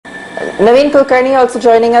Naveen Kulkarni also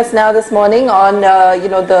joining us now this morning on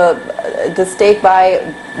the stake by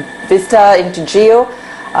Vista into Jio.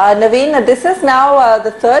 Naveen, this is now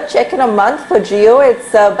the third check in a month for Jio.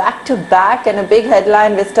 It's back to back and a big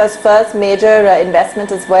headline. Vista's first major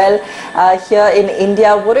investment as well here in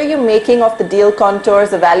India. What are you making of the deal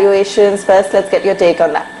contours, evaluations? First, let's get your take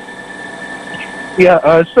on that. Yeah,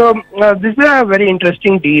 this is a very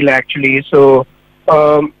interesting deal actually.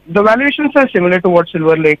 The valuations are similar to what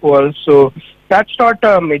Silver Lake was. So that's not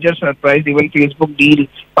a major surprise. Even Facebook deal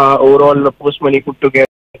overall post money put together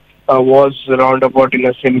was around about in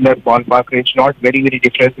a similar ballpark range. Not very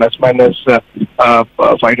different, plus minus 5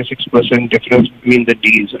 to 6% difference between the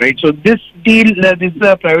deals, right? So this deal, this is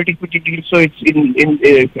a private equity deal, so it's in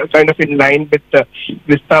kind of in line with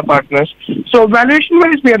Vista partners. So valuation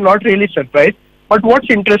wise, we are not really surprised. But what's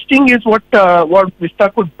interesting is what Vista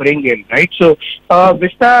could bring in, right? So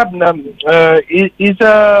Vista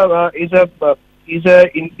is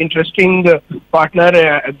a interesting partner.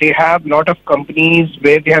 They have a lot of companies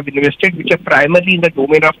where they have invested, which are primarily in the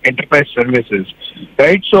domain of enterprise services,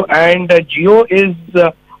 right? So and Jio is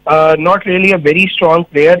not really a very strong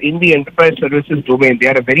player in the enterprise services domain. They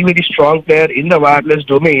are a very strong player in the wireless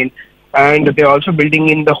domain, and they're also building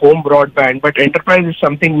in the home broadband. But enterprise is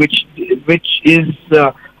something which is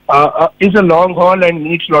a long haul and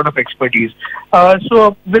needs a lot of expertise.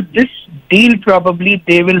 So with this deal, probably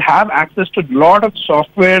they will have access to a lot of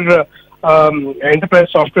software,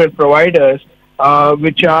 enterprise software providers,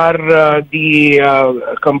 which are the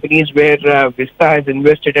companies where Vista has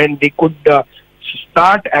invested, and they could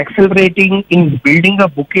start accelerating in building a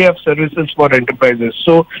bouquet of services for enterprises.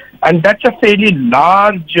 So, and that's a fairly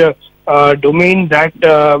large domain that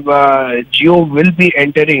Jio will be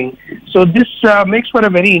entering. So this makes for a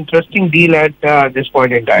very interesting deal at this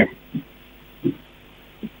point in time.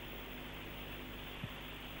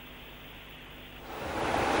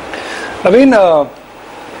 I mean,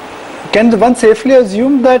 can one safely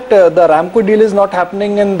assume that the Aramco deal is not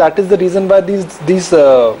happening, and that is the reason why these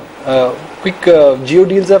quick Jio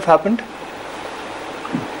deals have happened?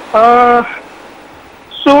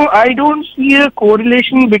 So I don't see a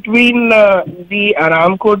correlation between the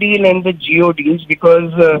Aramco deal and the Jio deals,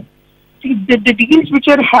 because see the deals which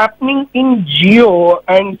are happening in Jio,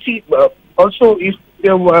 and see also if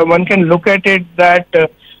one can look at it that the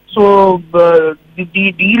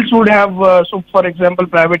deals would have so for example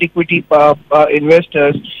private equity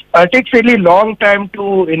investors take fairly long time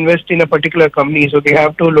to invest in a particular company, so they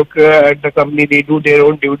have to look at the company, they do their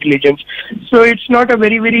own due diligence, so it's not a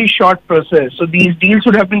very short process. So these deals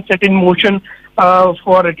would have been set in motion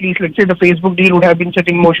for at least, let's say the Facebook deal would have been set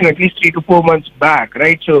in motion at least 3 to 4 months back,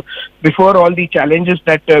 right? So before all the challenges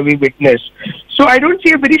that we witnessed. So I don't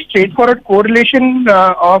see a very straightforward correlation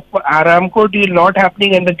of Aramco deal not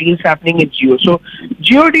happening and the deals happening in Jio. So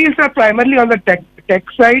Jio deals are primarily on the tech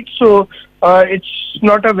side, so it's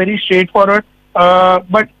not a very straightforward,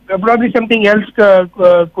 but probably something else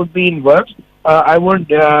could be in works. I would,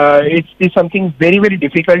 it's something very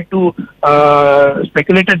difficult to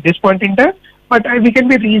speculate at this point in time. But we can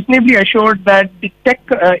be reasonably assured that the tech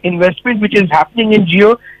investment which is happening in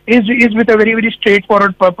Jio is with a very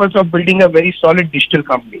straightforward purpose of building a very solid digital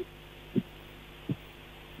company.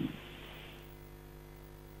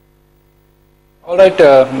 All right,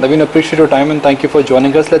 Naveen, appreciate your time and thank you for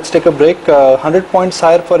joining us. Let's take a break. 100 points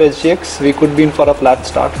higher for SGX. We could be in for a flat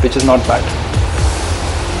start, which is not bad.